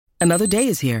Another day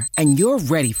is here, and you're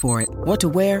ready for it. What to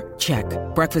wear? Check.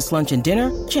 Breakfast, lunch, and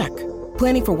dinner? Check.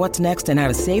 Planning for what's next and how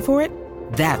to save for it?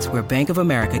 That's where Bank of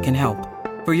America can help.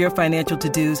 For your financial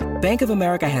to-dos, Bank of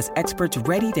America has experts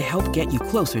ready to help get you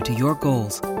closer to your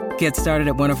goals. Get started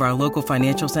at one of our local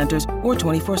financial centers or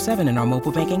 24/7 in our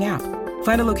mobile banking app.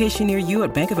 Find a location near you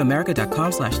at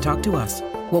bankofamerica.com/talktous.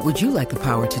 What would you like the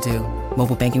power to do?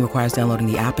 Mobile banking requires downloading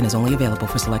the app and is only available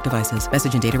for select devices.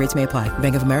 Message and data rates may apply.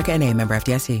 Bank of America N.A., member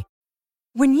FDIC.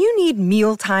 When you need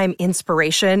mealtime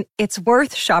inspiration, it's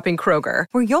worth shopping Kroger,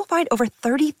 where you'll find over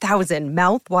 30,000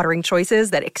 mouth-watering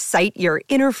choices that excite your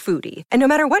inner foodie. And no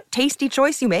matter what tasty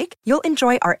choice you make, you'll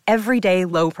enjoy our everyday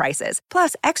low prices,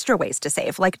 plus extra ways to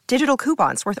save, like digital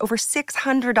coupons worth over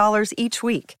 $600 each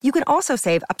week. You can also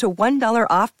save up to $1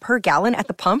 off per gallon at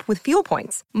the pump with fuel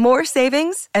points. More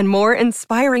savings and more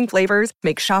inspiring flavors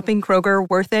make shopping Kroger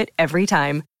worth it every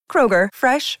time. Kroger,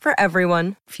 fresh for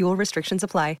everyone. Fuel restrictions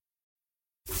apply.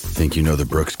 Think you know the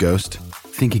Brooks Ghost?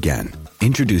 Think again.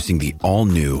 Introducing the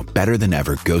all-new,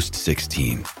 better-than-ever Ghost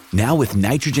 16. Now with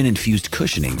nitrogen-infused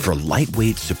cushioning for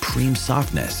lightweight, supreme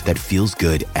softness that feels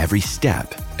good every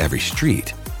step, every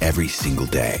street, every single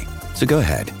day. So go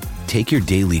ahead, take your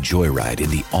daily joyride in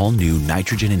the all-new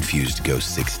nitrogen-infused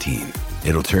Ghost 16.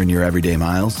 It'll turn your everyday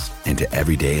miles into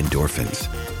everyday endorphins.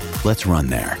 Let's run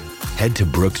there. Head to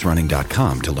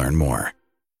brooksrunning.com to learn more.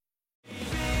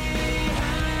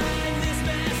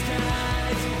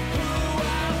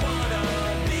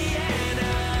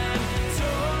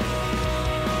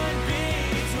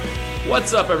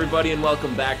 What's up, everybody, and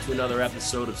welcome back to another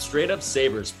episode of Straight Up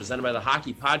Sabres, presented by the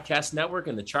Hockey Podcast Network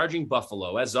and the Charging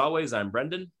Buffalo. As always, I'm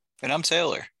Brendan. And I'm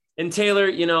Taylor. And Taylor,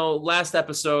 you know, last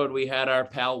episode we had our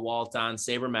pal Walt on,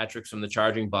 Sabermetrics from the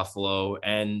Charging Buffalo.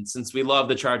 And since we love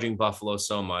the Charging Buffalo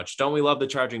so much, don't we love the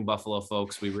Charging Buffalo,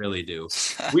 folks? We really do.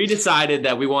 We decided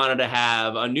that we wanted to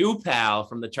have a new pal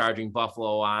from the Charging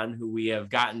Buffalo on, who we have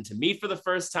gotten to meet for the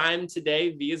first time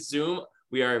today via Zoom.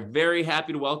 We are very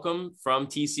happy to welcome from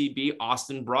TCB,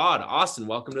 Austin Broad. Austin,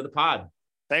 welcome to the pod.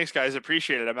 Thanks, guys.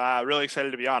 Appreciate it. I'm really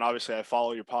excited to be on. Obviously, I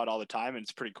follow your pod all the time, and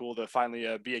it's pretty cool to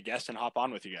finally be a guest and hop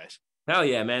on with you guys. Hell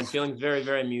yeah, man. Feeling very,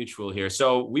 very mutual here.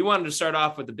 So we wanted to start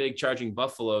off with the big Charging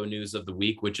Buffalo news of the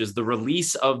week, which is the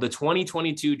release of the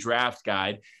 2022 draft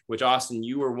guide, which, Austin,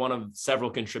 you were one of several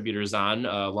contributors on,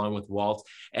 along with Walt.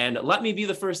 And let me be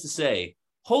the first to say,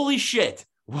 holy shit.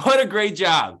 What a great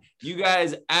job. You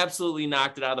guys absolutely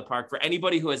knocked it out of the park. For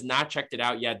anybody who has not checked it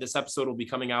out yet, this episode will be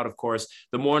coming out, of course,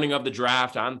 the morning of the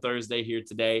draft on Thursday here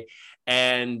today.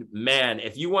 And man,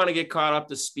 if you want to get caught up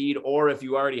to speed, or if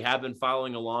you already have been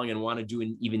following along and want to do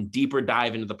an even deeper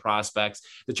dive into the prospects,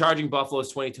 the Charging Buffalo's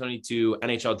 2022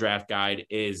 NHL Draft Guide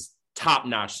is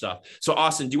top-notch stuff. So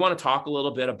Austin, do you want to talk a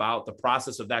little bit about the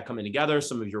process of that coming together,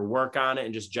 some of your work on it,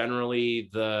 and just generally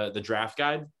the draft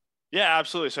guide? Yeah,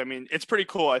 absolutely. So, I mean, it's pretty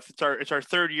cool. It's our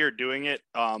third year doing it.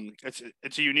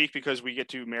 It's unique because we get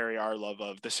to marry our love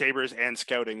of the Sabres and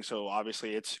scouting. So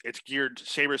obviously it's geared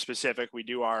Sabres specific. We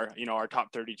do our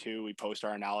top 32, we post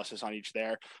our analysis on each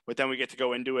there, but then we get to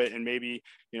go into it and maybe,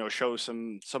 show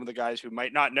some of the guys who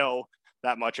might not know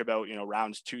that much about,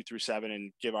 rounds 2 through 7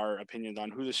 and give our opinions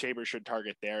on who the Sabres should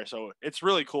target there. So it's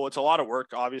really cool. It's a lot of work,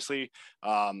 obviously.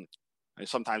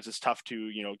 Sometimes it's tough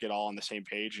to, get all on the same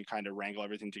page and kind of wrangle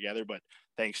everything together. But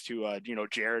thanks to,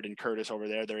 Jared and Curtis over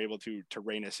there, they're able to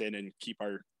rein us in and keep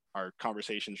our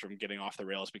conversations from getting off the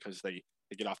rails, because they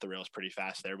get off the rails pretty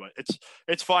fast there. But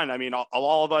it's fun. I mean,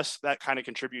 all of us that kind of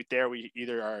contribute there, we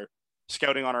either are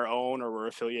scouting on our own or we're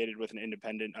affiliated with an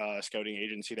independent scouting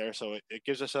agency there. So it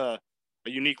gives us a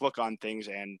unique look on things.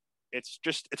 And it's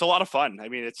a lot of fun. I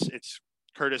mean, it's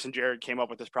Curtis and Jared came up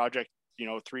with this project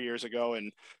 3 years ago,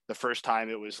 and the first time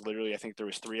it was literally, I think there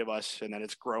was 3 of us, and then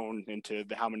it's grown into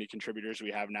how many contributors we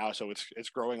have now. So it's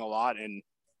growing a lot, and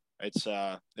it's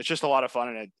just a lot of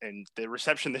fun, and the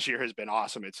reception this year has been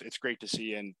awesome. It's great to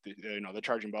see, and the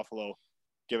Charging Buffalo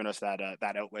giving us that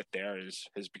outlet there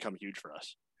has become huge for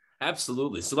us.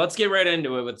 Absolutely. So let's get right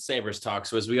into it with Sabres talk.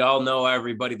 So as we all know,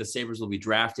 everybody, the Sabres will be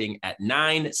drafting at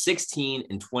 9, 16,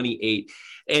 and 28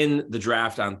 in the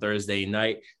draft on Thursday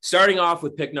night. Starting off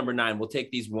with pick number 9, we'll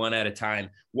take these one at a time.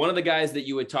 One of the guys that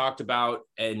you had talked about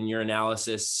in your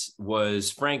analysis was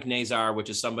Frank Nazar,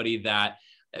 which is somebody that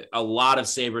a lot of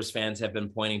Sabres fans have been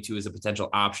pointing to as a potential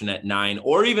option at 9,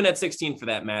 or even at 16 for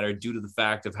that matter, due to the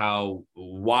fact of how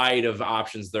wide of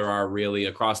options there are really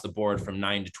across the board from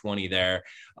 9 to 20 there.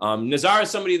 Nazar is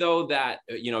somebody, though, that,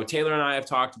 Taylor and I have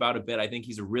talked about a bit. I think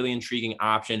he's a really intriguing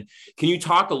option. Can you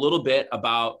talk a little bit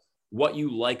about what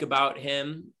you like about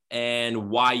him and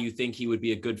why you think he would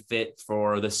be a good fit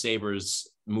for the Sabres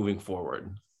moving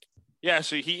forward? Yeah,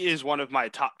 so he is one of my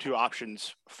top two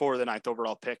options for the ninth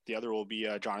overall pick. The other will be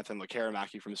Jonathan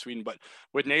Lekkerimäki from Sweden. But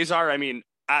with Nazar, I mean,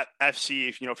 at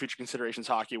FC, Future Considerations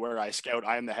Hockey, where I scout,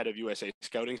 I am the head of USA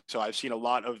Scouting. So I've seen a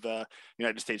lot of the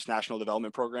United States National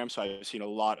Development Program. So I've seen a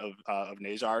lot of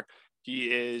Nazar.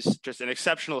 He is just an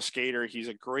exceptional skater. He's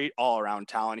a great all-around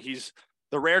talent. He's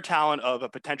the rare talent of a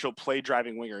potential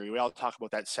play-driving winger. We all talk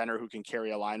about that center who can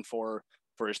carry a line for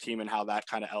his team and how that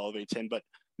kind of elevates him. But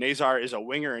Nazar is a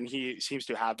winger, and he seems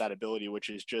to have that ability, which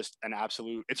is just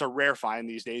it's a rare find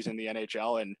these days in the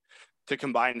NHL. And to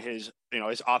combine his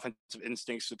offensive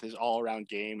instincts with his all around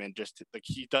game, and just like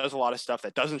he does a lot of stuff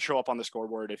that doesn't show up on the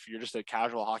scoreboard. If you're just a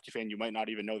casual hockey fan, you might not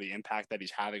even know the impact that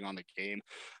he's having on the game.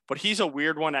 But he's a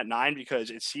weird one at 9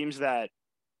 because it seems that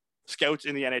scouts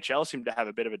in the NHL seem to have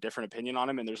a bit of a different opinion on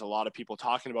him. And there's a lot of people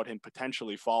talking about him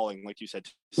potentially falling, like you said,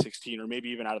 16 or maybe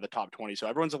even out of the top 20. So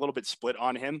everyone's a little bit split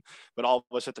on him, but all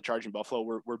of us at the Charging Buffalo,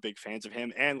 we're big fans of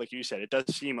him. And like you said, it does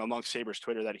seem amongst Sabres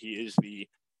Twitter that he is the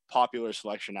popular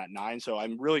selection at 9. So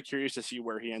I'm really curious to see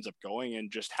where he ends up going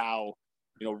and just how,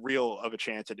 real of a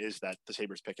chance it is that the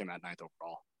Sabres pick him at 9th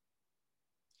overall.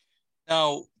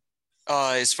 Now,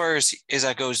 as far as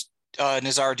that goes,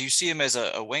 Nazar, do you see him as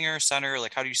a winger, center?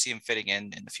 Like, how do you see him fitting in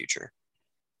the future?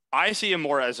 I see him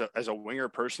more as a winger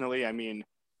personally. I mean,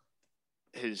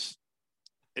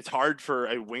 it's hard for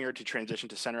a winger to transition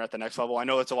to center at the next level. I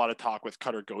know it's a lot of talk with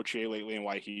Cutter Gauthier lately and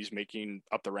why he's making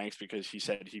up the ranks because he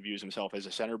said he views himself as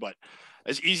a center. But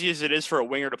as easy as it is for a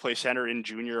winger to play center in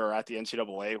junior or at the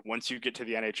NCAA, once you get to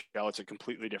the NHL, it's a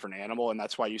completely different animal. And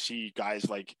that's why you see guys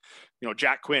like,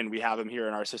 Jack Quinn. We have him here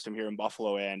in our system here in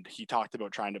Buffalo, and he talked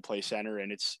about trying to play center.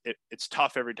 And it's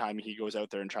tough every time he goes out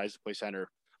there and tries to play center.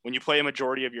 When you play a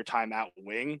majority of your time at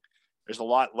wing, there's a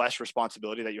lot less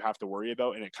responsibility that you have to worry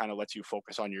about, and it kind of lets you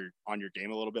focus on your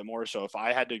game a little bit more. So if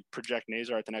I had to project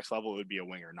Nazar at the next level, it would be a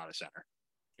winger, not a center.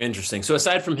 Interesting. So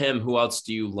aside from him, who else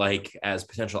do you like as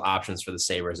potential options for the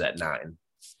Sabres at 9?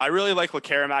 I really like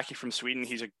Lekkerimäki from Sweden.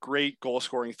 He's a great goal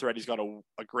scoring threat. He's got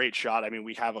a great shot. I mean,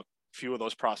 we have a few of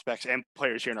those prospects and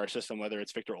players here in our system, whether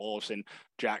it's Victor Olofsson,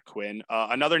 Jack Quinn.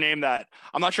 Another name that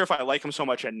I'm not sure if I like him so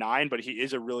much at 9, but he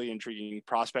is a really intriguing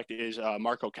prospect is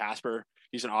Marco Kasper.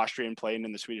 He's an Austrian playing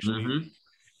in the Swedish league.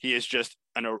 He is just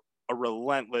a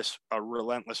relentless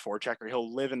forechecker.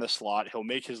 He'll live in the slot. He'll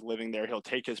make his living there. He'll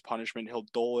take his punishment. He'll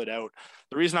dole it out.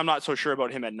 The reason I'm not so sure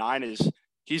about him at 9 is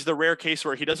he's the rare case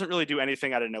where he doesn't really do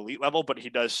anything at an elite level, but he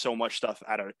does so much stuff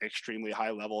at an extremely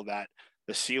high level that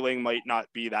the ceiling might not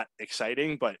be that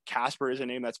exciting. But Kasper is a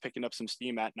name that's picking up some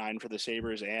steam at 9 for the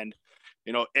Sabres. And,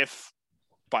 if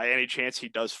by any chance he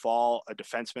does fall, a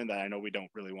defenseman that I know we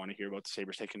don't really want to hear about the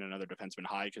Sabres taking another defenseman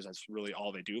high because that's really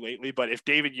all they do lately. But if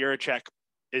David Jiricek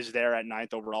is there at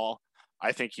 9th overall,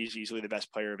 I think he's easily the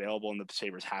best player available, and the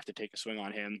Sabres have to take a swing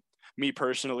on him. Me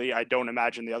personally, I don't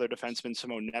imagine the other defenseman,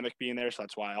 Simon Nemec, being there, so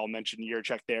that's why I'll mention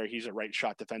Jiricek there. He's a right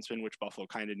shot defenseman, which Buffalo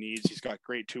kind of needs. He's got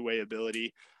great two-way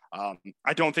ability.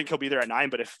 I don't think he'll be there at 9,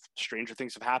 but if stranger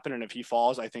things have happened and if he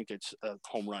falls, I think it's a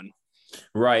home run.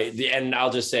 Right. And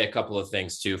I'll just say a couple of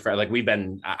things too.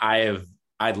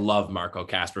 I love Marco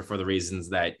Kasper for the reasons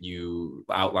that you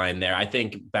outlined there. I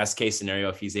think best case scenario,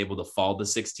 if he's able to fall to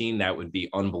 16, that would be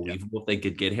unbelievable if they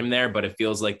could get him there. But it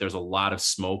feels like there's a lot of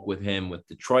smoke with him, with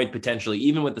Detroit, potentially,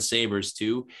 even with the Sabres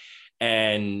too.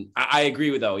 And I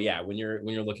agree with, though. Yeah. When you're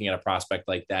looking at a prospect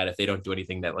like that, if they don't do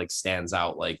anything that like stands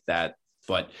out like that,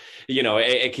 but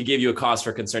it could give you a cause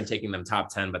for concern taking them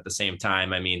top 10. But at the same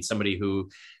time, I mean, somebody who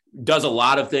does a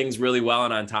lot of things really well,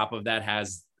 and on top of that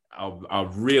has a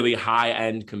really high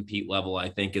end compete level, I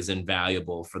think is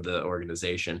invaluable for the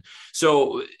organization.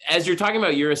 So as you're talking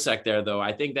about Jiricek there, though,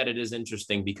 I think that it is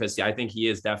interesting because I think he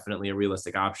is definitely a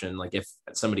realistic option. Like if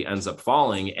somebody ends up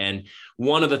falling, and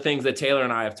one of the things that Taylor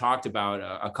and I have talked about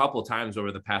a couple of times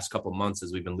over the past couple of months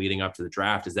as we've been leading up to the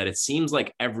draft is that it seems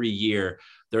like every year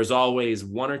there's always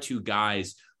one or two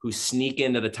guys who sneak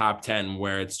into the top 10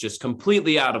 where it's just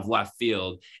completely out of left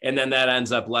field. And then that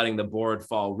ends up letting the board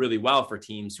fall really well for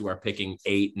teams who are picking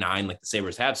 8, 9, like the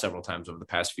Sabres have several times over the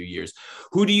past few years.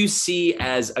 Who do you see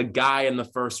as a guy in the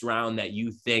first round that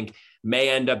you think may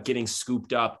end up getting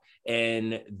scooped up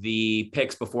in the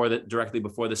picks directly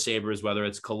before the Sabres, whether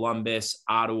it's Columbus,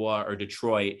 Ottawa, or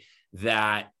Detroit,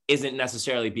 that isn't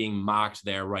necessarily being mocked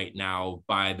there right now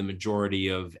by the majority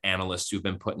of analysts who've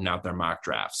been putting out their mock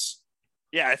drafts?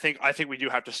 Yeah, I think we do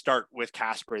have to start with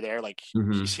Kasper there. Like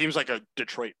he seems like a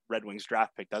Detroit Red Wings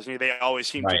draft pick, doesn't he? They always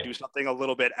seem to do something a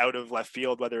little bit out of left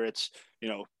field, whether it's,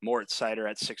 Moritz Seider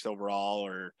at 6th overall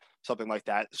or something like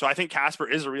that. So I think Kasper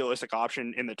is a realistic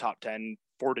option in the top 10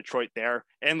 for Detroit there.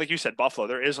 And like you said, Buffalo,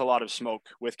 there is a lot of smoke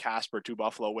with Kasper to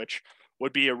Buffalo, which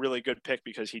would be a really good pick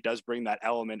because he does bring that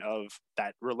element of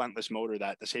that relentless motor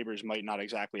that the Sabres might not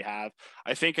exactly have.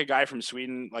 I think a guy from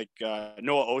Sweden like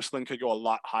Noah Östlund could go a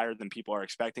lot higher than people are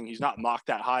expecting. He's not mocked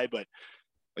that high, but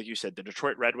like you said, the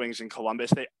Detroit Red Wings and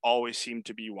Columbus, they always seem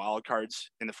to be wild cards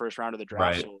in the first round of the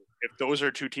draft. Right. So if those are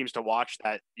two teams to watch,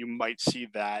 that you might see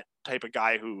that type of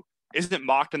guy who isn't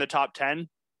mocked in the top 10,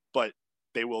 but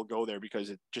they will go there because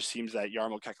it just seems that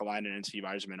Jarmo Kekalainen and Steve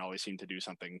Yzerman always seem to do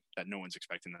something that no one's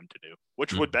expecting them to do,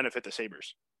 which would benefit the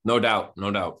Sabres. No doubt.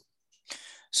 No doubt.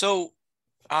 So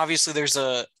obviously there's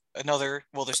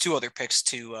there's two other picks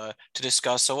to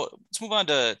discuss. So let's move on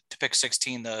to pick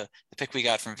 16, the pick we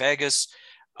got from Vegas.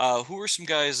 Who are some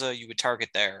guys you would target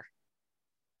there?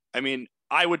 I mean,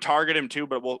 I would target him too,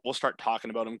 but we'll start talking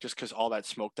about him just because all that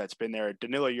smoke that's been there.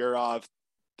 Danila Yurov,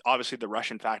 obviously the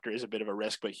Russian factor is a bit of a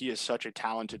risk, but he is such a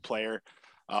talented player.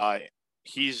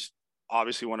 He's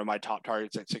obviously one of my top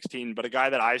targets at 16, but a guy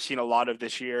that I've seen a lot of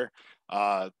this year,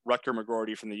 Rutger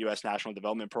McGroarty from the U.S. National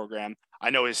Development Program. I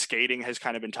know his skating has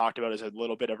kind of been talked about as a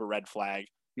little bit of a red flag.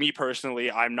 Me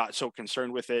personally, I'm not so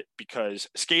concerned with it because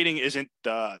skating isn't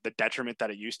the detriment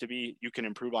that it used to be. You can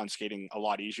improve on skating a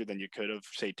lot easier than you could have,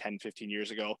 say, 10, 15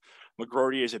 years ago.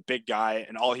 McGroarty is a big guy,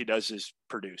 and all he does is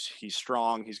produce. He's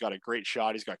strong. He's got a great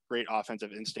shot. He's got great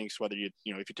offensive instincts. Whether if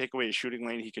you take away his shooting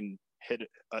lane, he can hit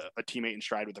a teammate in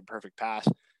stride with a perfect pass.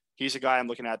 He's a guy I'm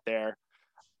looking at there.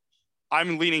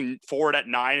 I'm leaning forward at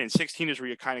 9, and 16 is where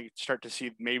you kind of start to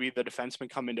see maybe the defenseman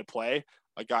come into play.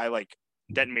 A guy like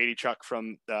Denton Mateychuk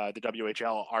from the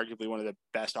WHL, arguably one of the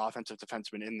best offensive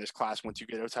defensemen in this class. Once you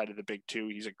get outside of the big two,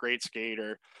 he's a great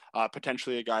skater.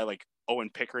 Potentially a guy like Owen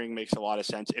Pickering makes a lot of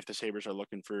sense if the Sabres are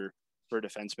looking for a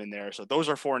defenseman there. So those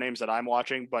are 4 names that I'm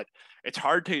watching, but it's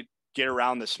hard to get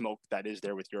around the smoke that is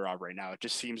there with Yurov right now. It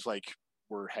just seems like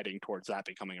we're heading towards that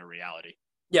becoming a reality.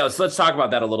 Yeah, let's talk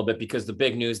about that a little bit because the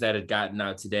big news that had gotten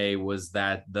out today was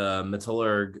that the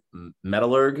Metallurg,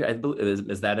 I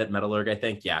believe, is that it? Metallurg, I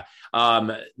think, yeah.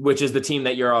 Which is the team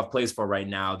that Yurov plays for right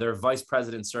now. Their vice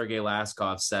president Sergei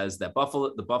Laskov says that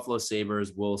the Buffalo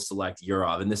Sabres will select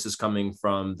Yurov, and this is coming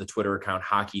from the Twitter account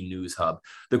Hockey News Hub.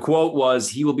 The quote was,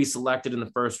 "He will be selected in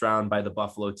the first round by the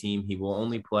Buffalo team. He will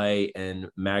only play in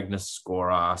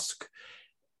Magnitogorsk.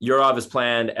 Yurov is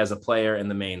planned as a player in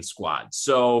the main squad."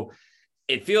 So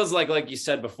it feels like you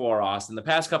said before, Austin, the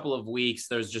past couple of weeks,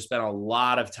 there's just been a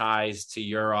lot of ties to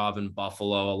Yurov and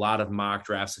Buffalo. A lot of mock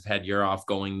drafts have had Yurov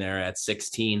going there at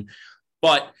 16.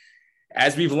 But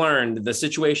as we've learned, the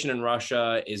situation in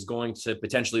Russia is going to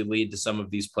potentially lead to some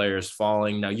of these players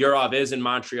falling. Now, Yurov is in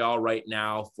Montreal right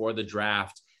now for the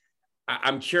draft.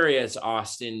 I'm curious,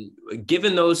 Austin,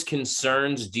 given those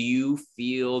concerns, do you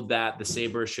feel that the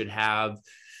Sabres should have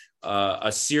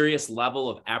a serious level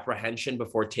of apprehension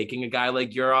before taking a guy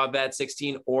like Yurov at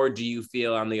 16? Or do you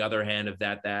feel, on the other hand of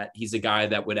that he's a guy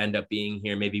that would end up being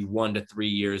here maybe 1 to 3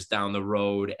 years down the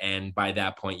road, and by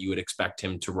that point you would expect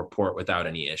him to report without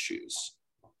any issues?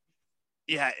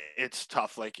 Yeah, it's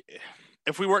tough. Like,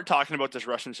 if we weren't talking about this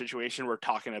Russian situation, we're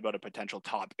talking about a potential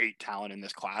top 8 talent in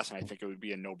this class, and I think it would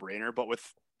be a no-brainer. But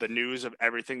with the news of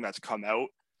everything that's come out,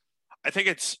 I think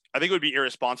it would be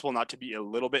irresponsible not to be a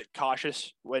little bit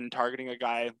cautious when targeting a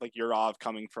guy like Yurov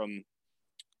coming from,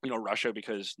 Russia,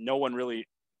 because no one really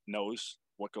knows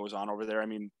what goes on over there. I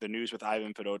mean, the news with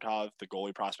Ivan Fedotov, the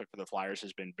goalie prospect for the Flyers,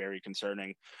 has been very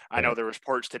concerning. I know there was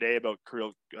reports today about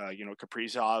Kirill,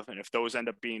 Kaprizov, and if those end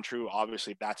up being true,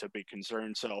 obviously that's a big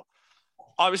concern. So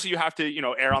obviously you have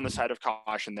to, err on the side of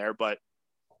caution there, but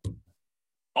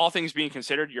all things being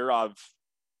considered, Yurov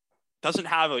doesn't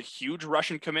have a huge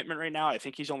Russian commitment right now. I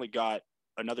think he's only got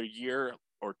another year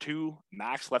or 2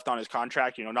 max left on his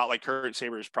contract. Not like current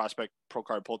Sabres prospect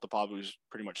Prokhor Poltapov, who's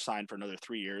pretty much signed for another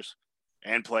 3 years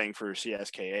and playing for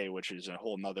CSKA, which is a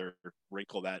whole nother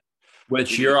wrinkle that.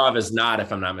 Which Yurov is not,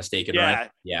 if I'm not mistaken, right?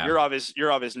 Yeah.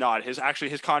 Yurov is not.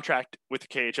 His contract with the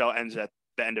KHL ends at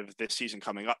the end of this season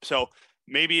coming up. So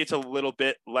maybe it's a little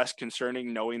bit less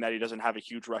concerning knowing that he doesn't have a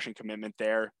huge Russian commitment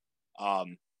there.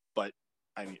 But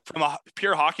I mean, from a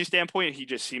pure hockey standpoint, he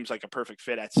just seems like a perfect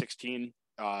fit at 16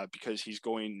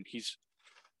 because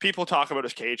people talk about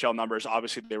his KHL numbers.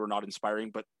 Obviously, they were not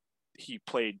inspiring, but he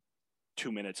played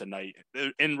 2 minutes a night.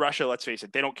 In Russia, let's face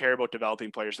it, they don't care about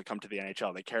developing players that come to the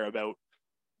NHL. They care about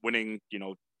winning,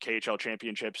 KHL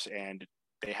championships, and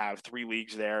they have 3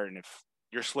 leagues there. And if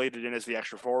you're slated in as the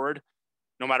extra forward,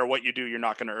 no matter what you do, you're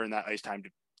not going to earn that ice time to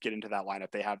get into that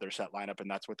lineup. They have their set lineup, and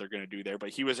that's what they're going to do there. But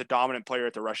he was a dominant player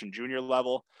at the Russian junior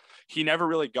level. He never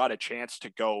really got a chance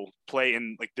to go play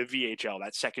in like the VHL,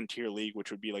 that second tier league, which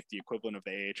would be like the equivalent of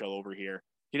the AHL over here.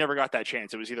 he never got that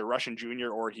chance. It was either Russian junior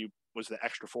or he was the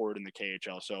extra forward in the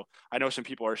KHL. So I know some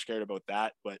people are scared about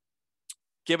that, but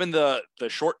given the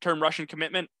short-term Russian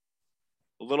commitment,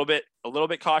 a little bit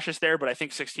cautious there, but I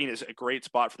think 16 is a great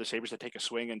spot for the Sabres to take a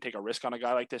swing and take a risk on a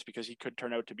guy like this because he could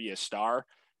turn out to be a star.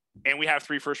 And we have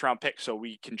 3 first-round picks, so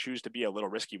we can choose to be a little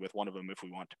risky with one of them if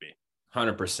we want to be.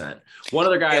 100%. One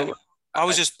other guy. Yeah, I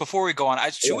was just, before we go on,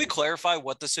 should we clarify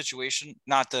what the situation,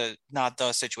 not the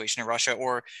situation in Russia,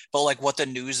 but like what the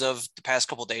news of the past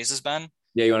couple of days has been?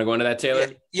 Yeah, you want to go into that, Taylor?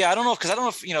 Yeah, I don't know, because I don't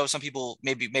know if some people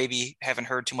maybe haven't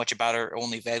heard too much about it or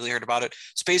only vaguely heard about it.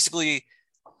 So basically,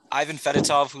 Ivan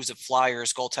Fedotov, who's a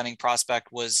Flyers goaltending prospect,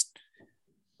 was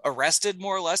arrested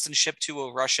more or less and shipped to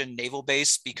a Russian naval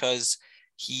base because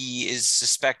he is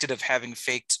suspected of having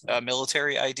faked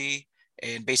military ID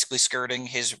and basically skirting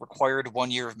his required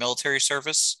 1 year of military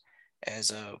service,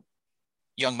 as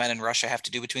young men in Russia have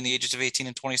to do between the ages of 18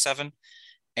 and 27.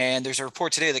 And there's a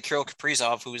report today that Kirill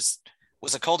Kaprizov, who was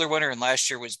a Calder winner and last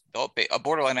year was a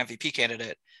borderline MVP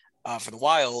candidate for the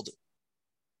Wild,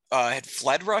 had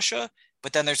fled Russia.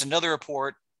 But then there's another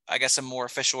report, I guess a more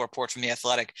official report from The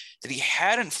Athletic, that he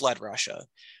hadn't fled Russia.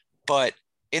 But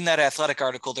in that Athletic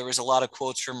article, there was a lot of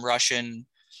quotes from Russian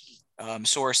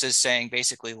sources saying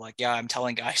basically like, yeah, I'm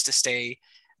telling guys to stay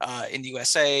in the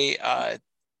USA.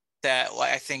 That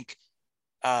I think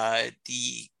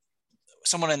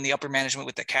someone in the upper management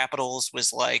with the Capitals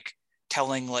was like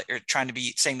saying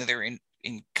that they're in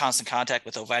constant contact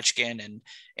with Ovechkin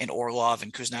and Orlov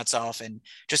and Kuznetsov, and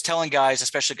just telling guys,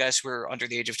 especially guys who are under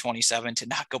the age of 27, to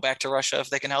not go back to Russia if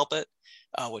they can help it,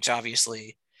 which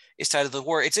obviously is tied to the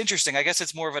war. It's interesting. I guess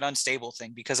it's more of an unstable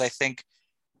thing because I think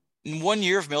in 1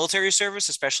 year of military service,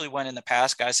 especially when in the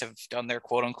past guys have done their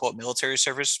quote unquote military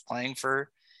service playing for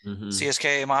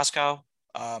CSKA Moscow,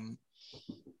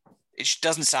 it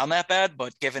doesn't sound that bad,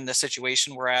 but given the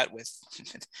situation we're at with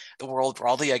the world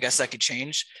broadly, I guess that could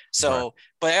change. So, right.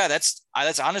 But yeah,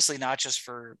 that's honestly not just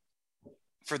for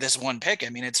this one pick. I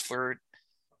mean, it's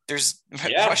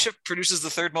Russia produces the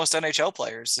 3rd most NHL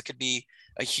players. It could be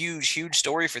a huge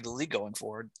story for the league going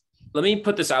forward. Let me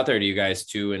put this out there to you guys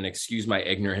too, and excuse my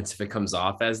ignorance if it comes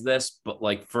off as this, but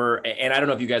like and I don't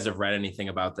know if you guys have read anything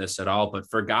about this at all, but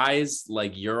for guys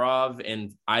like Yurov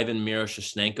and Ivan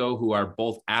Miroshnichenko, who are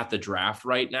both at the draft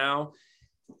right now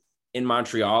in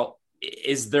Montreal,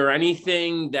 is there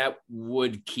anything that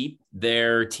would keep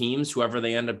their teams, whoever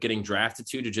they end up getting drafted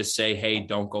to just say, hey,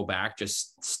 don't go back.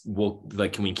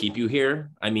 Can we keep you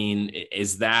here? I mean,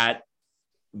 is that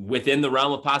within the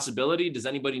realm of possibility? Does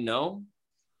anybody know?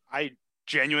 I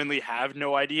genuinely have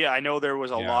no idea. I know there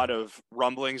was a lot of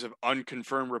rumblings of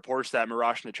unconfirmed reports that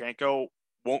Miroshnichenko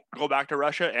won't go back to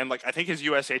Russia. And like, I think his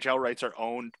USHL rights are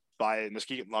owned by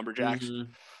Muskegon Lumberjacks.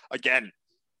 Mm-hmm. Again,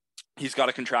 he's got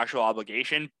a contractual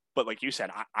obligation, but like you said,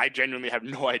 I genuinely have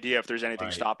no idea if there's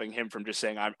anything stopping him from just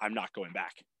saying, I'm not going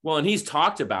back. Well, and he's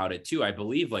talked about it too, I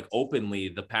believe, like openly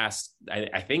the past,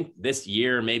 I think this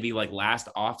year, maybe like last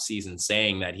off season,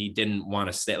 saying that he didn't want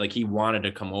to stay, like he wanted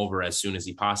to come over as soon as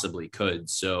he possibly could.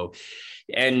 So,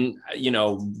 and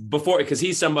before, because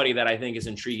he's somebody that I think is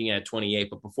intriguing at 28,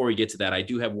 but before we get to that, I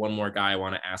do have one more guy I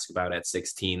want to ask about at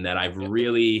 16 that I've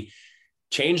really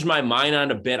changed my mind on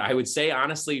a bit. I would say,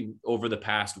 honestly, over the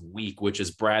past week, which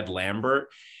is Brad Lambert.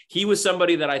 He was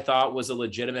somebody that I thought was a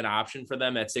legitimate option for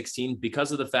them at 16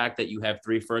 because of the fact that you have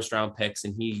 3 first-round picks,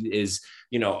 and he is,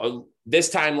 this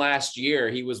time last year,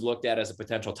 he was looked at as a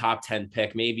potential top 10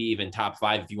 pick, maybe even top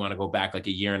 5 if you want to go back like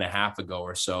a year and a half ago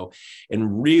or so,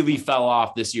 and really fell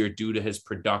off this year due to his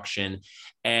production.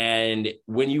 And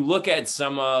when you look at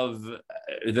some of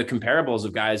the comparables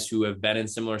of guys who have been in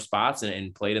similar spots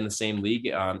and played in the same league,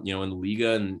 in the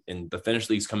Liga and the Finnish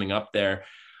leagues coming up there,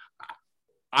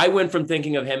 I went from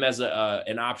thinking of him as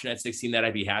an option at 16 that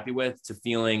I'd be happy with to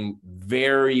feeling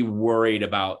very worried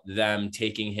about them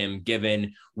taking him,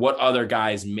 given what other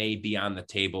guys may be on the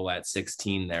table at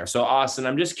 16 there. So, Austin,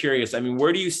 I'm just curious. I mean,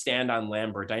 where do you stand on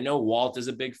Lambert? I know Walt is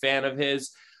a big fan of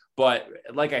his, but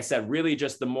like I said, really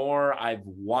just the more I've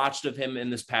watched of him in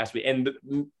this past week, and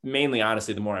mainly,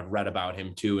 honestly, the more I've read about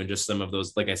him too, and just some of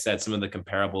those, like I said, some of the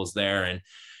comparables there and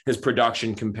his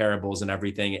production comparables and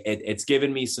everything, it's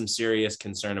given me some serious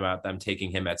concern about them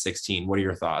taking him at 16. What are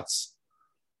your thoughts?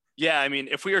 Yeah, I mean,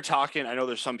 if we are talking, I know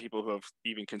there's some people who have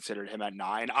even considered him at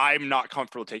 9. I'm not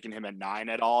comfortable taking him at 9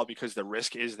 at all because the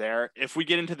risk is there. If we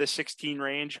get into the 16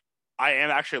 range, I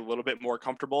am actually a little bit more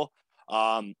comfortable.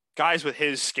 Guys with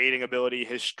his skating ability,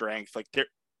 his strength, like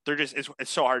they're just,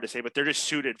 it's so hard to say, but they're just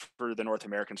suited for the North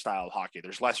American style of hockey.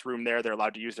 There's less room there. They're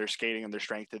allowed to use their skating and their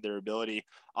strength and their ability.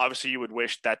 Obviously, you would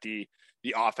wish that the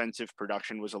offensive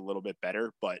production was a little bit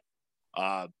better, but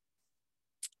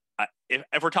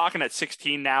if we're talking at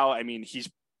 16 now, I mean, he's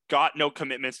got no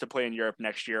commitments to play in Europe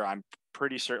next year. I'm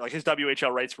pretty certain, like his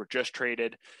WHL rights were just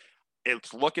traded.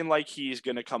 It's looking like he's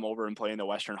going to come over and play in the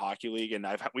Western Hockey League. And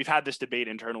we've had this debate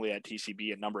internally at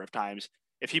TCB a number of times.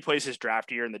 If he plays his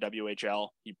draft year in the WHL,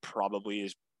 he probably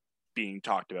is being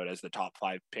talked about as the top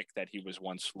 5 pick that he was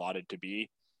once slotted to be.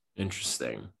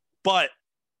 Interesting. But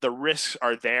the risks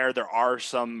are there. There are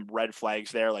some red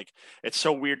flags there. Like, it's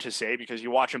so weird to say because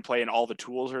you watch him play and all the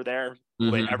tools are there.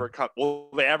 Will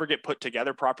they ever get put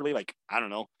together properly? Like, I don't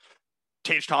know.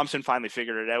 Tage Thompson finally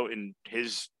figured it out in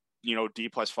his,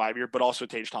 D+5 year, but also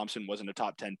Tage Thompson wasn't a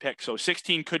top 10 pick. So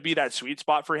 16 could be that sweet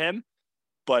spot for him.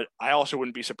 But I also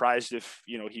wouldn't be surprised if,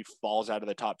 he falls out of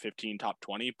the top 15, top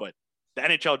 20. But the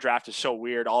NHL draft is so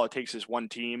weird. All it takes is one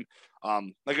team.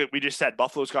 Like we just said,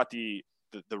 Buffalo's got the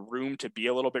room to be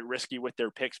a little bit risky with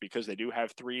their picks because they do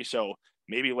have 3. So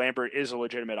maybe Lambert is a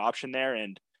legitimate option there.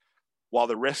 And while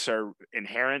the risks are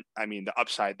inherent, I mean, the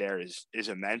upside there is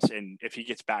immense. And if he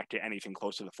gets back to anything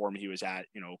close to the form he was at,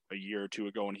 a year or 2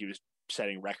 ago when he was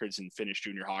setting records in Finnish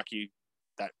junior hockey,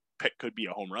 that pick could be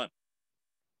a home run.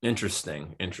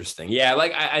 Interesting. Yeah,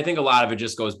 like I think a lot of it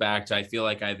just goes back to, I feel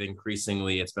like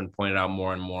increasingly it's been pointed out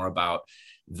more and more about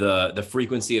the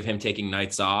frequency of him taking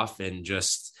nights off, and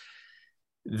just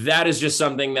that is just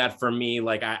something that for me,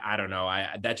 like I don't know,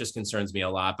 that just concerns me a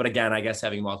lot. But again, I guess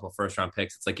having multiple first round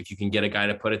picks, it's like if you can get a guy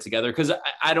to put it together, because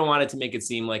I don't want it to make it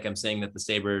seem like I'm saying that the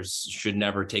Sabres should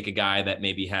never take a guy that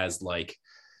maybe has like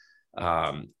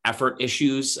effort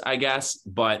issues, I guess,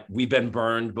 but we've been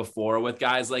burned before with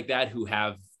guys like that who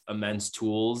have immense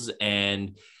tools,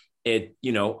 and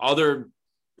other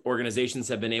organizations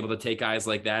have been able to take guys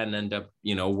like that and end up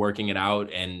working it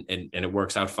out, and it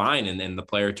works out fine, and then the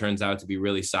player turns out to be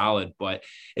really solid. But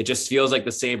it just feels like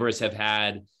the Sabres have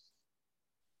had,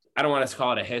 I don't want to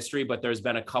call it a history, but there's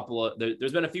been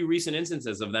a few recent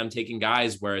instances of them taking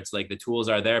guys where it's like the tools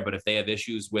are there, but if they have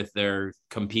issues with their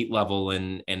compete level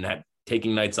and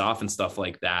taking nights off and stuff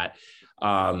like that,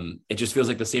 it just feels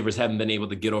like the Sabres haven't been able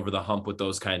to get over the hump with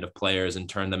those kind of players and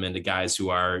turn them into guys who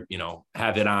are,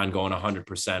 have it on going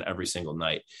 100% every single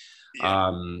night.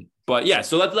 Yeah. But yeah,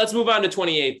 so let's move on to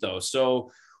 28 though.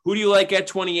 So who do you like at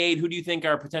 28? Who do you think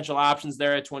are potential options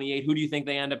there at 28? Who do you think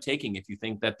they end up taking? If you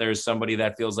think that there's somebody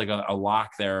that feels like a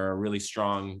lock there, or a really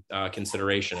strong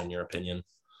consideration in your opinion.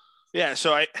 Yeah.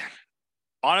 So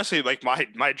honestly, like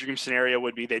my dream scenario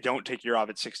would be they don't take Yurov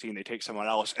at 16, they take someone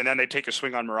else, and then they take a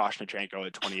swing on Miroshnichenko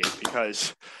at 28,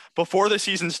 because before the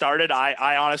season started,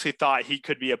 I honestly thought he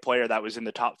could be a player that was in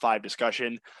the top 5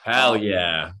 discussion. Hell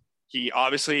yeah.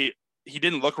 He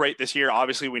didn't look right this year.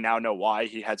 Obviously, we now know why.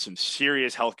 He had some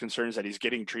serious health concerns that he's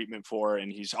getting treatment for,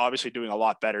 and he's obviously doing a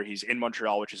lot better. He's in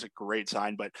Montreal, which is a great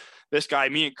sign. But this guy,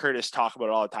 me and Curtis talk about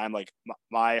it all the time. Like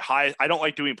I don't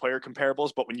like doing player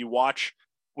comparables, but when you watch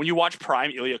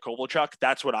prime Ilya Kovalchuk,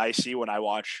 that's what I see when I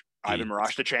watch Ivan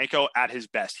Miroshnichenko at his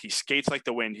best. He skates like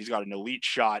the wind. He's got an elite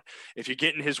shot. If you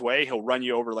get in his way, he'll run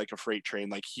you over like a freight train.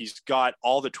 Like, he's got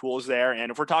all the tools there.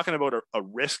 And if we're talking about a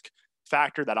risk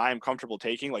factor that I am comfortable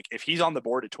taking, like if he's on the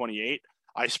board at 28,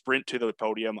 I sprint to the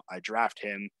podium, I draft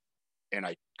him, and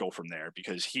I go from there,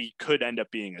 because he could end up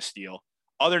being a steal.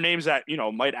 Other names that,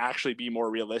 might actually be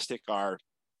more realistic are,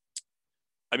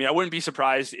 I wouldn't be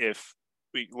surprised if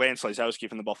Lance Lysowski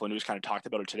from the Buffalo News kind of talked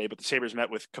about it today, but the Sabres met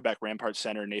with Quebec Ramparts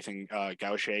center Nathan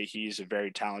Gaucher. He's a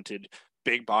very talented,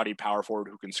 big body power forward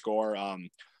who can score.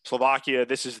 Slovakia,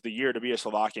 this is the year to be a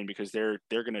Slovakian, because they're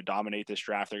going to dominate this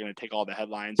draft. They're going to take all the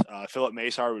headlines. Philip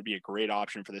Masar would be a great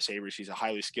option for the Sabres. He's a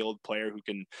highly skilled player who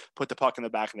can put the puck in the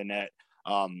back of the net.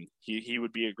 He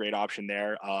would be a great option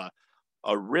there. I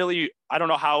don't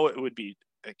know how it would be.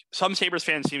 Like, some Sabres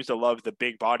fans seems to love the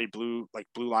big body blue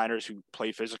liners who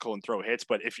play physical and throw hits.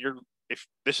 But if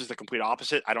this is the complete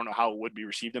opposite, I don't know how it would be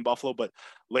received in Buffalo. But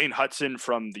Lane Hudson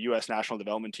from the U.S. National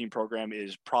Development Team program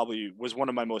was one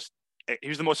of my he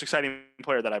was the most exciting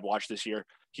player that I've watched this year.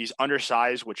 He's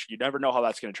undersized, which you never know how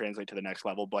that's going to translate to the next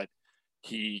level, but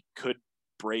he could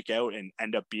break out and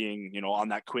end up being, on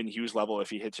that Quinn Hughes level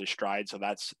if he hits his stride. So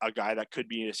that's a guy that could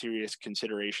be a serious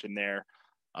consideration there.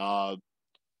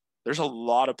 There's a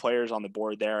lot of players on the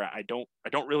board there. I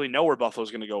don't really know where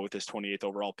Buffalo's going to go with this 28th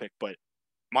overall pick, but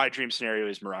my dream scenario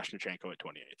is Miroshnichenko at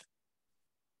 28th.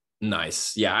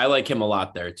 Nice. Yeah, I like him a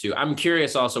lot there too. I'm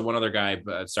curious also one other guy,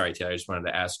 but sorry, Taylor, I just wanted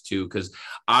to ask too, because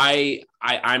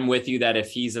I'm with you that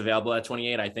if he's available at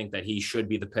 28, I think that he should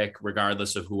be the pick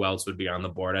regardless of who else would be on the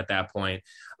board at that point.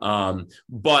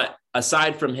 But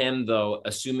aside from him, though,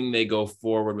 assuming they go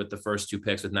forward with the first two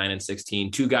picks with 9 and 16,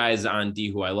 two guys on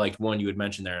D who I liked, one you had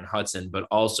mentioned there in Hudson, but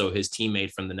also his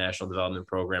teammate from the National Development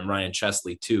Program, Ryan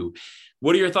Chesley too.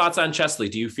 What are your thoughts on Chesley?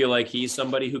 Do you feel like he's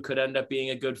somebody who could end up being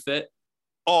a good fit?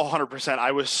 Oh, 100%.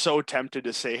 I was so tempted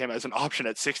to say him as an option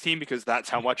at 16 because that's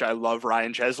how much I love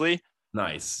Ryan Chesley.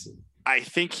 Nice. I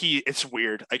think it's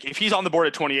weird. Like if he's on the board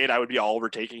at 28, I would be all over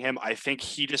taking him. I think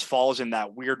he just falls in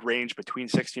that weird range between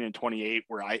 16 and 28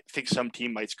 where I think some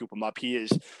team might scoop him up. He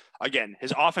is, again,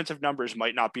 his offensive numbers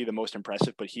might not be the most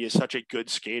impressive, but he is such a good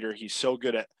skater. He's so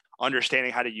good at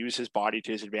understanding how to use his body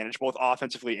to his advantage, both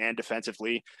offensively and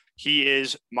defensively. He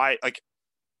is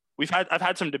I've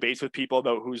had some debates with people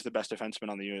about who's the best defenseman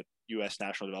on the U.S.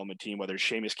 national development team, whether it's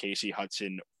Seamus Casey,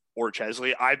 Hudson, or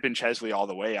Chesley. I've been Chesley all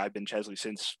the way. I've been Chesley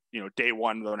since, day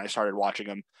one when I started watching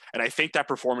him. And I think that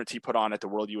performance he put on at the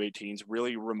World U18s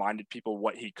really reminded people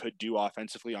what he could do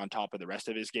offensively on top of the rest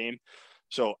of his game.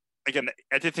 So again,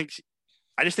 I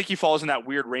just think he falls in that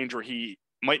weird range where he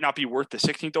might not be worth the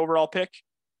 16th overall pick,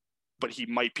 but he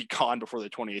might be gone before the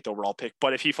 28th overall pick.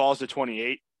 But if he falls to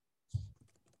 28,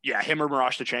 yeah, him or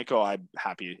Miroshnichenko, I'm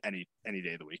happy any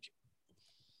day of the week.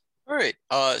 All right.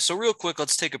 So real quick,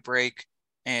 let's take a break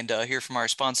and hear from our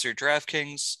sponsor,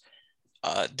 DraftKings.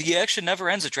 The action never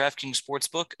ends at DraftKings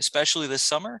Sportsbook, especially this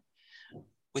summer.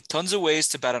 With tons of ways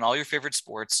to bet on all your favorite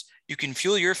sports, you can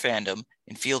fuel your fandom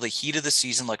and feel the heat of the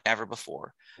season like never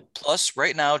before. Plus,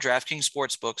 right now, DraftKings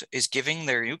Sportsbook is giving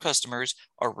their new customers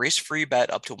a risk-free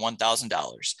bet up to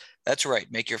 $1,000. That's right.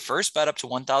 Make your first bet up to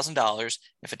 $1,000.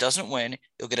 If it doesn't win,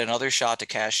 you'll get another shot to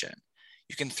cash in.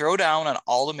 You can throw down on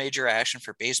all the major action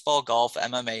for baseball, golf,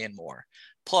 MMA, and more.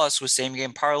 Plus, with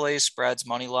same-game parlays, spreads,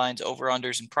 money lines,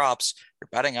 over-unders, and props, your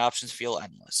betting options feel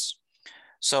endless.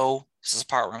 So this is the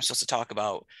part where I'm supposed to talk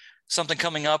about something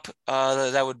coming up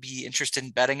that would be interested in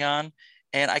betting on.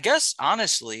 And I guess,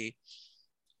 honestly,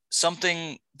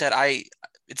 something that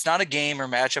it's not a game or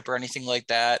matchup or anything like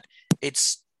that.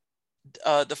 It's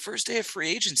the first day of free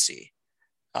agency.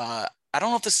 I don't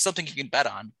know if this is something you can bet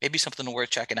on. Maybe something worth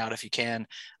checking out if you can.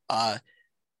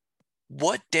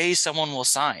 What day someone will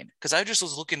sign? Because I just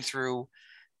was looking through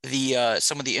the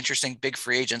some of the interesting big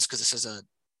free agents because this is a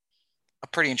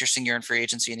pretty interesting year in free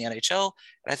agency in the NHL.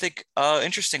 And I think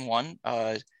interesting one,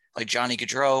 like Johnny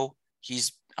Gaudreau,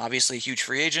 he's obviously a huge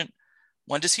free agent.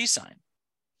 When does he sign?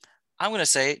 I'm going to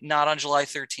say not on July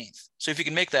 13th. So if you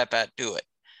can make that bet, do it.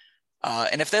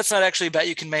 And if that's not actually a bet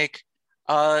you can make,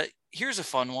 here's a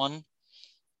fun one.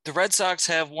 The Red Sox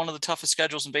have one of the toughest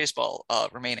schedules in baseball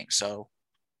remaining. So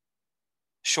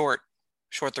short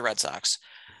the Red Sox.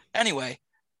 Anyway,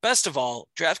 best of all,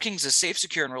 DraftKings is safe,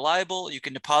 secure, and reliable. You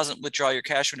can deposit and withdraw your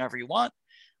cash whenever you want.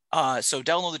 So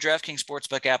download the DraftKings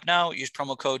Sportsbook app now. Use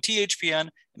promo code THPN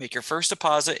and make your first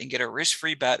deposit and get a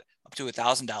risk-free bet up to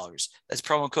 $1,000. That's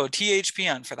promo code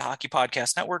THPN for the Hockey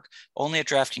Podcast Network, only at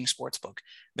DraftKings Sportsbook.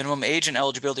 Minimum age and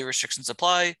eligibility restrictions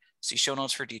apply. See show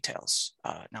notes for details.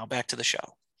 Now back to the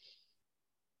show.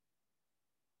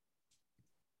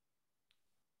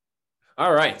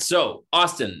 All right. So,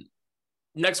 Austin,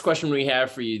 next question we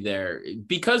have for you there,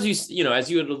 because you know,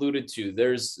 as you had alluded to,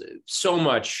 there's so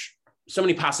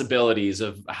many possibilities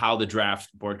of how the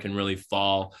draft board can really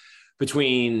fall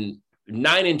between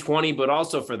 9 and 20, but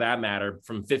also for that matter,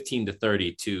 from 15 to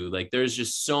 32. Like there's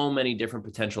just so many different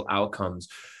potential outcomes.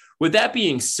 With that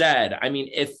being said, I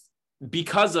mean,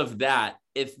 because of that,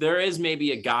 if there is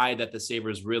maybe a guy that the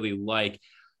Sabres really like,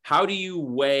 how do you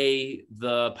weigh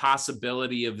the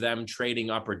possibility of them trading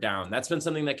up or down? That's been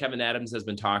something that Kevin Adams has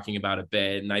been talking about a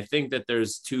bit. And I think that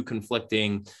there's two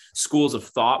conflicting schools of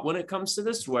thought when it comes to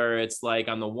this, where it's like,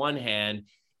 on the one hand,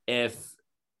 if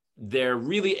there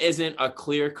really isn't a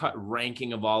clear-cut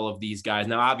ranking of all of these guys.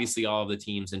 Now, obviously, all of the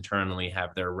teams internally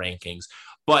have their rankings.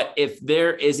 But if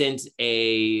there isn't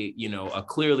a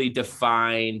clearly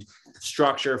defined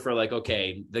structure for like,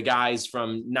 okay, the guys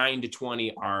from 9 to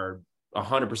 20 are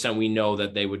 100%, we know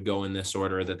that they would go in this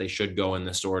order, that they should go in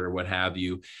this order, what have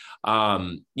you.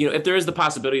 If there is the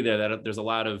possibility there that there's a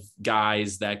lot of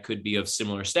guys that could be of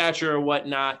similar stature or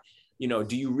whatnot,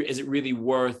 is it really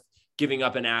worth giving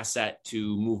up an asset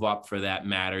to move up for that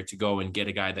matter, to go and get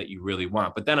a guy that you really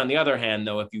want? But then on the other hand,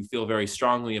 though, if you feel very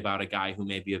strongly about a guy who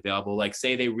may be available, like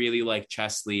say they really like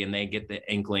Chesley and they get the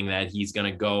inkling that he's going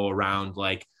to go around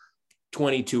like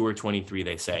 22 or 23,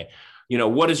 they say,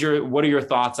 what are your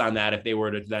thoughts on that if they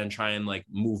were to then try and like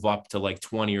move up to like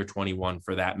 20 or 21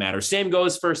 for that matter? Same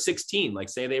goes for 16. Like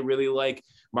say they really like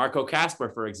Marco Kasper,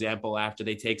 for example, after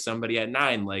they take somebody at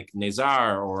 9, like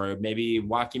Nazar, or maybe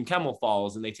Joachim Kemmel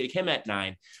falls and they take him at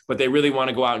 9, but they really want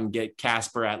to go out and get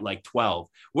Kasper at like 12.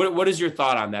 What is your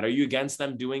thought on that? Are you against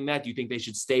them doing that? Do you think they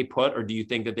should stay put, or do you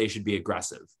think that they should be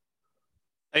aggressive?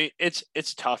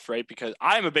 It's tough, right? Because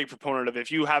I'm a big proponent of,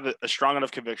 if you have a strong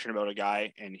enough conviction about a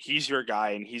guy and he's your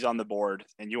guy and he's on the board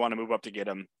and you want to move up to get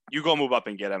him, you go move up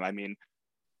and get him. I mean,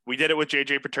 we did it with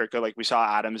JJ Peterka. Like we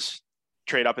saw Adams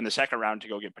trade up in the second round to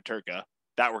go get Peterka.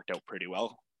 That worked out pretty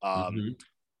well.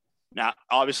 Now,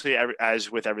 obviously,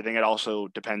 as with everything, it also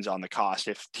depends on the cost.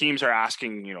 If teams are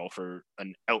asking, for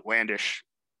an outlandish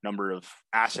number of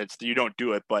assets, you don't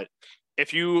do it. But I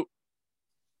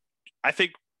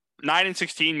think 9 and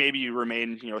 16, maybe you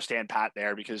remain, stand pat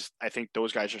there, because I think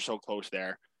those guys are so close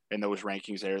there in those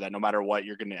rankings there that no matter what,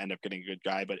 you're going to end up getting a good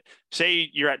guy. But say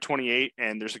you're at 28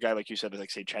 and there's a guy, like you said,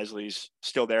 like say Chesley's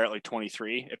still there at like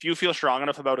 23. If you feel strong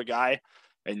enough about a guy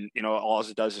and, all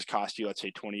it does is cost you, let's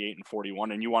say 28 and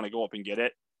 41, and you want to go up and get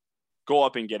it,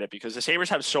 because the Sabres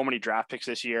have so many draft picks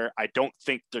this year. I don't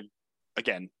think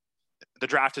the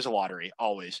draft is a lottery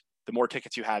always. The more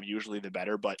tickets you have, usually the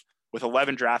better. But with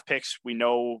 11 draft picks, we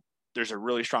know there's a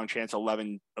really strong chance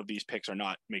 11 of these picks are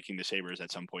not making the Sabres at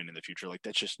some point in the future. Like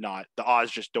that's just not, the odds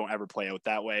just don't ever play out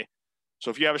that way. So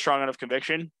if you have a strong enough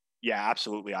conviction, yeah,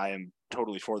 absolutely. I am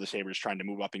totally for the Sabres trying to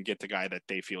move up and get the guy that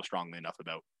they feel strongly enough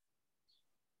about.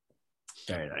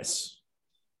 Very nice.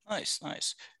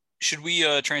 Nice. Should we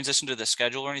transition to the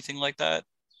schedule or anything like that?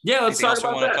 Yeah, let's talk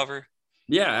about that. Cover?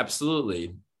 Yeah,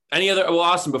 absolutely.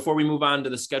 Austin, before we move on to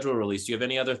the schedule release, do you have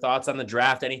any other thoughts on the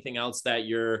draft? Anything else that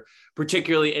you're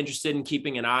particularly interested in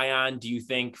keeping an eye on? Do you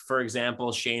think, for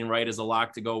example, Shane Wright is a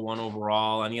lock to go 1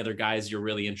 overall? Any other guys you're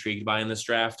really intrigued by in this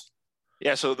draft?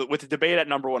 Yeah, so with the debate at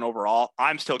number 1 overall,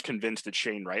 I'm still convinced it's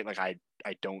Shane Wright. Like I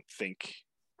don't think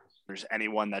there's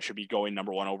anyone that should be going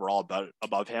number 1 overall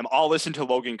above him. I'll listen to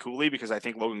Logan Cooley because I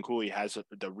think Logan Cooley has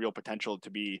the real potential to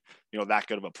be, that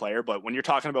good of a player. But when you're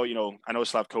talking about, I know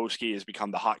Slavkovsky has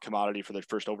become the hot commodity for the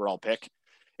first overall pick.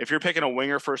 If you're picking a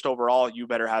winger first overall, you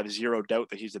better have zero doubt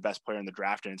that he's the best player in the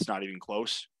draft, and it's not even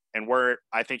close. And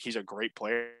I think he's a great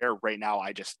player right now,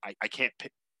 I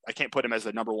can't put him as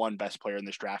the number 1 best player in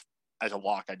this draft as a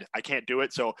lock. I can't do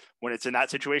it. So when it's in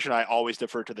that situation, I always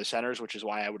defer to the centers, which is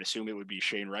why I would assume it would be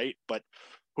Shane Wright. But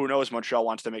who knows? Montreal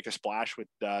wants to make a splash with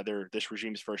this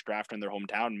regime's first draft in their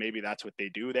hometown. Maybe that's what they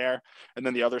do there. And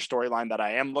then the other storyline that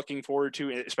I am looking forward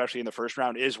to, especially in the first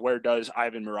round, is where does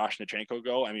Ivan Miroshnichenko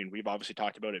go? I mean, we've obviously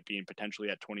talked about it being potentially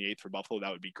at 28th for Buffalo.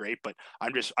 That would be great. But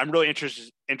I'm really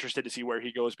interested to see where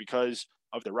he goes because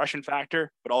of the Russian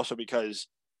factor, but also because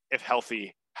if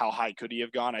healthy, how high could he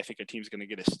have gone? I think a team's going to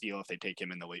get a steal if they take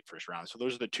him in the late first round. So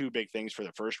those are the two big things for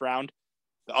the first round.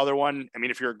 The other one, I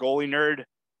mean, if you're a goalie nerd,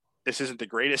 this isn't the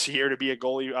greatest year to be a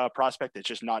goalie prospect. It's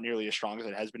just not nearly as strong as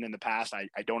it has been in the past. I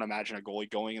don't imagine a goalie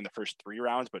going in the first 3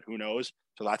 rounds, but who knows?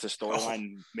 So that's a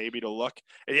storyline maybe to look.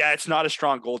 And yeah, it's not a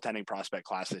strong goaltending prospect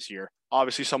class this year.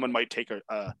 Obviously, someone might take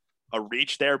a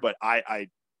reach there, but I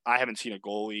haven't seen a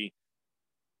goalie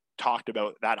talked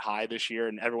about that high this year,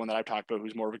 and everyone that I've talked about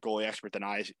who's more of a goalie expert than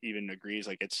I even agrees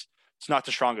like it's not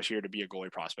the strongest year to be a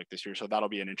goalie prospect this year. So that'll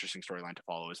be an interesting storyline to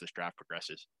follow as this draft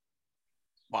progresses.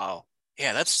 Wow.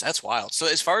 Yeah, that's wild. So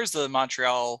as far as the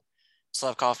Montreal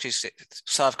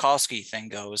Slavkovsky thing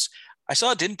goes, I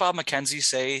saw, didn't Bob McKenzie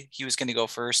say he was going to go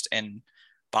first? And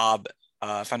Bob,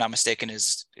 if I'm not mistaken,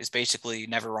 is basically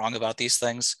never wrong about these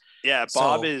things. Yeah,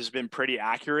 Bob has been pretty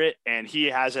accurate, and he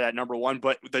has it at number 1.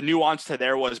 But the nuance to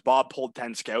there was Bob pulled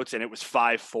 10 scouts, and it was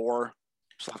 5-4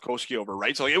 Slavkovsky over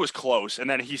Wright. So it was close. And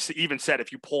then he even said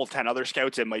if you pull 10 other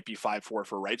scouts, it might be 5-4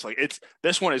 for Wright. So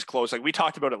this one is close. Like we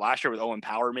talked about it last year with Owen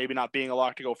Power maybe not being a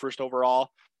lock to go first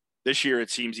overall. This year, it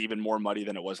seems even more muddy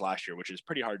than it was last year, which is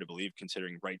pretty hard to believe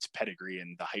considering Wright's pedigree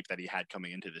and the hype that he had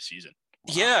coming into the season.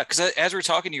 Wow. Yeah, because as we're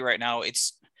talking to you right now,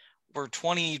 we're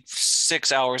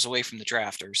 26 hours away from the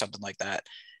draft or something like that.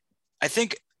 I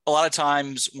think a lot of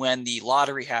times when the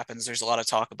lottery happens, there's a lot of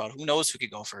talk about who knows who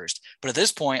could go first. But at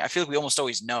this point, I feel like we almost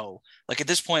always know. Like at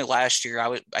this point last year,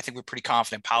 I think we're pretty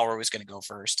confident Power was going to go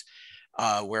first.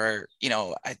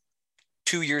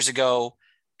 2 years ago,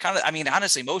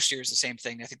 honestly, most years the same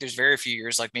thing. I think there's very few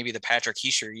years, like maybe the Patrick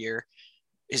Heischer year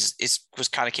was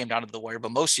kind of came down to the wire,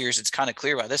 but most years it's kind of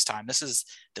clear by this time. This is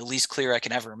the least clear I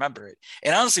can ever remember it.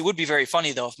 And honestly, it would be very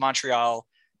funny though if Montreal,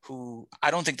 who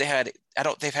they've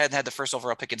hadn't had the first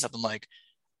overall pick in something like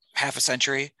half a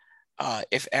century.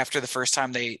 If after the first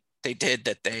time they did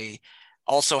that, they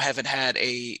also haven't had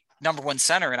a number one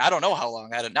center, and I don't know how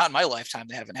long. Not in my lifetime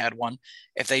they haven't had one.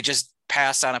 If they just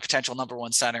passed on a potential number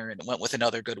one center and went with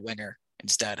another good winger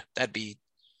instead, it'd be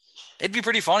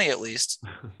pretty funny at least.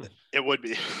 It would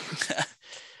be.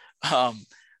 But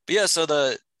yeah, so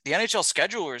the NHL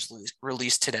schedule was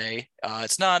released today.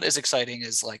 It's not as exciting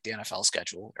as like the NFL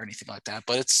schedule or anything like that,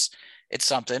 but it's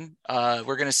something.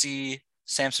 We're going to see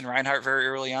Samson Reinhart very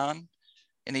early on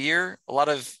in the year. A lot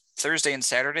of Thursday and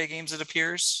Saturday games, it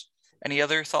appears. Any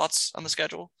other thoughts on the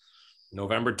schedule?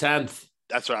 November 10th.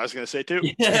 That's what I was going to say too.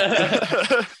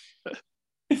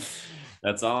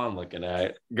 That's all I'm looking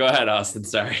at. Go ahead, Austin.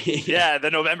 Sorry. Yeah,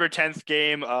 the November 10th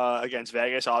game against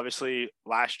Vegas. Obviously,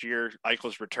 last year,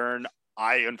 Eichel's return.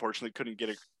 I unfortunately couldn't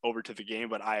get over to the game,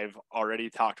 but I've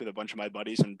already talked with a bunch of my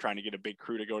buddies and trying to get a big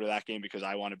crew to go to that game because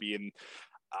I want to be in.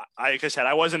 Like I said,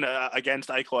 I wasn't against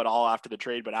Eichel at all after the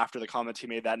trade, but after the comments he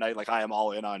made that night, like I am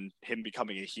all in on him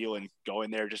becoming a heel and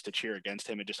going there just to cheer against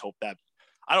him and just hope that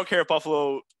I don't care if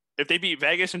Buffalo, if they beat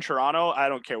Vegas and Toronto, I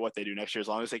don't care what they do next year as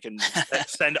long as they can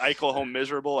send Eichel home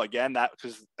miserable again. That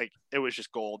because like it was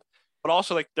just gold. But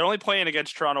also like they're only playing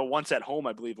against Toronto once at home,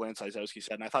 I believe Lance Lysowski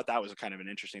said, and I thought that was a kind of an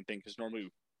interesting thing because normally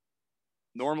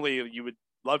you would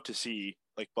love to see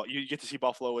like, but you get to see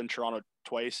Buffalo and Toronto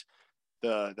twice.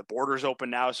 The border's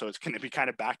open now, so it's going to be kind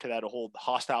of back to that whole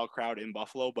hostile crowd in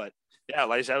Buffalo. But yeah,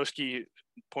 Lysowski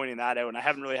pointing that out, and I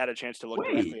haven't really had a chance to look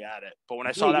directly at it. But when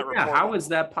I saw that report, how is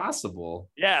that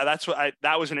possible? Yeah,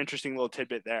 that was an interesting little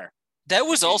tidbit there. That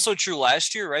was also true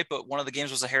last year, right? But one of the games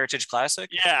was a Heritage Classic.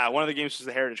 Yeah, one of the games was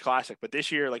the Heritage Classic. But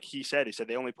this year, like he said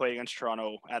they only play against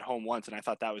Toronto at home once, and I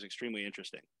thought that was extremely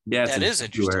interesting. Yeah, that is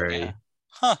interesting. Yeah.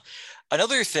 Huh.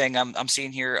 Another thing I'm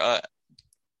seeing here.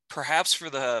 Perhaps for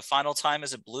the final time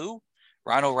as a Blue,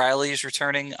 Ryan O'Reilly is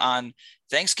returning on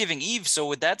Thanksgiving Eve. So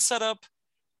would that set up?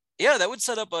 Yeah, that would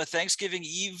set up a Thanksgiving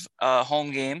Eve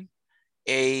home game,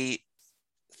 a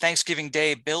Thanksgiving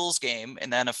Day Bills game,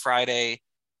 and then a Friday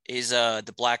is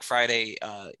the Black Friday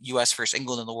U.S. versus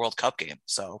England in the World Cup game.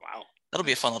 So wow, that'll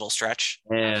be a fun little stretch.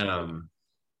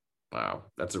 Wow,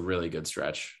 that's a really good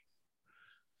stretch.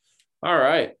 All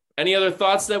right. Any other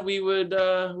thoughts that we would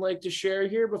like to share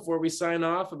here before we sign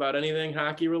off about anything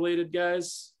hockey related,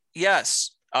 guys?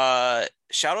 Yes.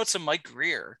 Shout out to Mike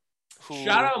Greer.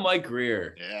 Shout out Mike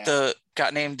Greer. Yeah.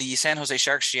 Got named the San Jose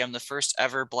Sharks GM, the first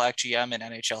ever Black GM in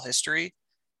NHL history,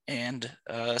 and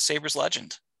Sabres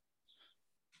legend.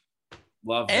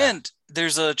 Love that. And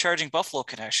there's a Charging Buffalo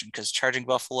connection because Charging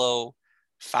Buffalo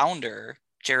founder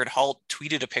Jared Holt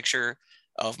tweeted a picture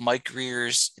of Mike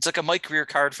Greer's. It's like a Mike Greer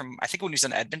card from, I think when he was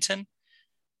in Edmonton,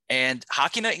 and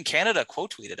Hockey Night in Canada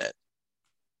quote tweeted it.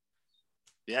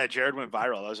 Yeah, Jared went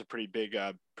viral. That was a pretty big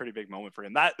moment for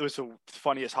him. That was the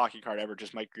funniest hockey card ever.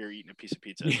 Just Mike Greer eating a piece of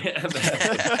pizza. Yeah,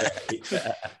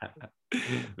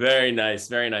 very nice,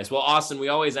 very nice. Well, Austin, we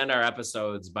always end our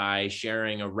episodes by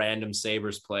sharing a random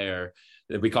Sabres player.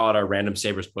 We call it our random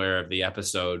Sabres player of the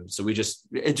episode. So we just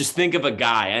think of a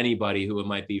guy, anybody who it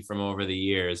might be from over the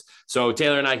years. So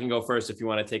Taylor and I can go first if you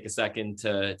want to take a second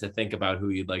to think about who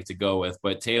you'd like to go with.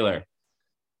 But Taylor,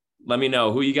 let me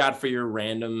know who you got for your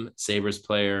random Sabres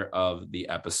player of the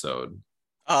episode.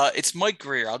 It's Mike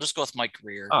Greer. I'll just go with Mike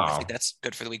Greer. Oh. I think that's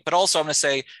good for the week. But also I'm going to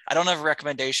say, I don't have a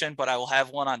recommendation, but I will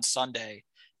have one on Sunday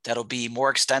that'll be more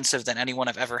extensive than anyone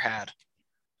I've ever had.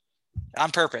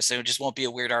 On purpose. It just won't be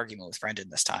a weird argument with Brendan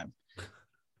this time.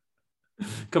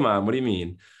 Come on. What do you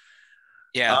mean?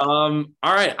 Yeah. All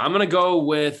right. I'm going to go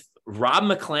with Rob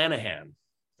McClanahan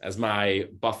as my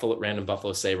random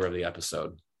Buffalo Sabre of the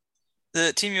episode.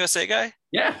 The Team USA guy?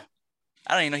 Yeah.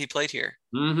 I don't even know he played here.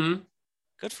 Mm-hmm.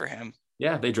 Good for him.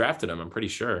 Yeah. They drafted him. I'm pretty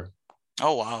sure.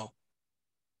 Oh, wow.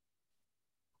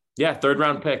 Yeah. 3rd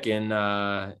round pick in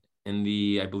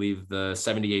the, I believe the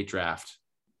 78 draft.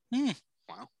 Wow.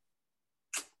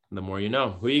 The more you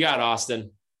know. Who you got,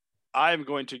 Austin? I'm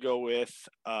going to go with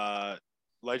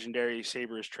legendary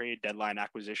Sabres trade deadline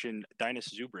acquisition,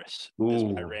 Dinas Zubris. Is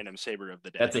my random Sabre of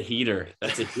the day. That's a heater.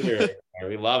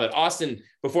 We love it. Austin,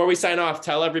 before we sign off,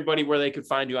 tell everybody where they could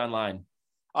find you online.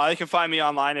 They can find me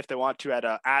online if they want to at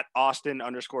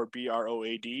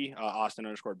Austin_BROAD,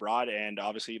 Austin_Broad. And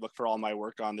obviously look for all my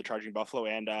work on the Charging Buffalo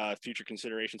and Future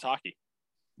Considerations Hockey.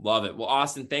 Love it. Well,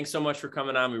 Austin, thanks so much for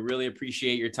coming on. We really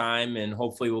appreciate your time, and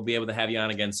hopefully we'll be able to have you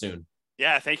on again soon.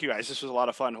 Yeah, thank you guys. This was a lot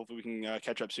of fun. Hopefully we can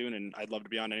catch up soon, and I'd love to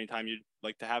be on anytime you'd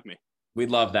like to have me. We'd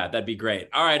love that. That'd be great.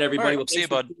 All right, everybody. All right, Well, see you,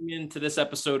 thanks for bud. tuning in to this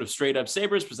episode of Straight Up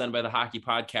Sabres, presented by the Hockey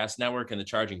Podcast Network and the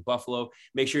Charging Buffalo.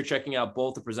 Make sure you're checking out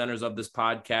both the presenters of this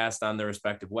podcast on their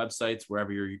respective websites,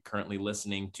 wherever you're currently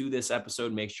listening to this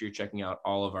episode. Make sure you're checking out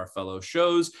all of our fellow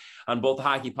shows on both the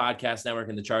Hockey Podcast Network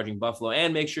and the Charging Buffalo,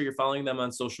 and make sure you're following them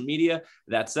on social media.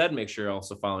 That said, make sure you're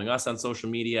also following us on social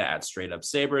media at Straight Up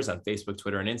Sabres on Facebook,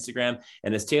 Twitter, and Instagram.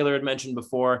 And as Taylor had mentioned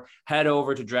before, head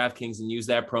over to DraftKings and use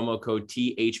that promo code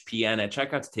THPN at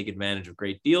checkout to take advantage of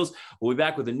great deals. We'll be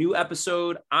back with a new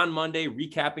episode on Monday,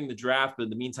 recapping the draft. But in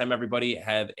the meantime, everybody,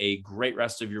 have a great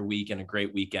rest of your week and a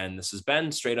great weekend. This has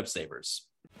been Straight Up Sabres.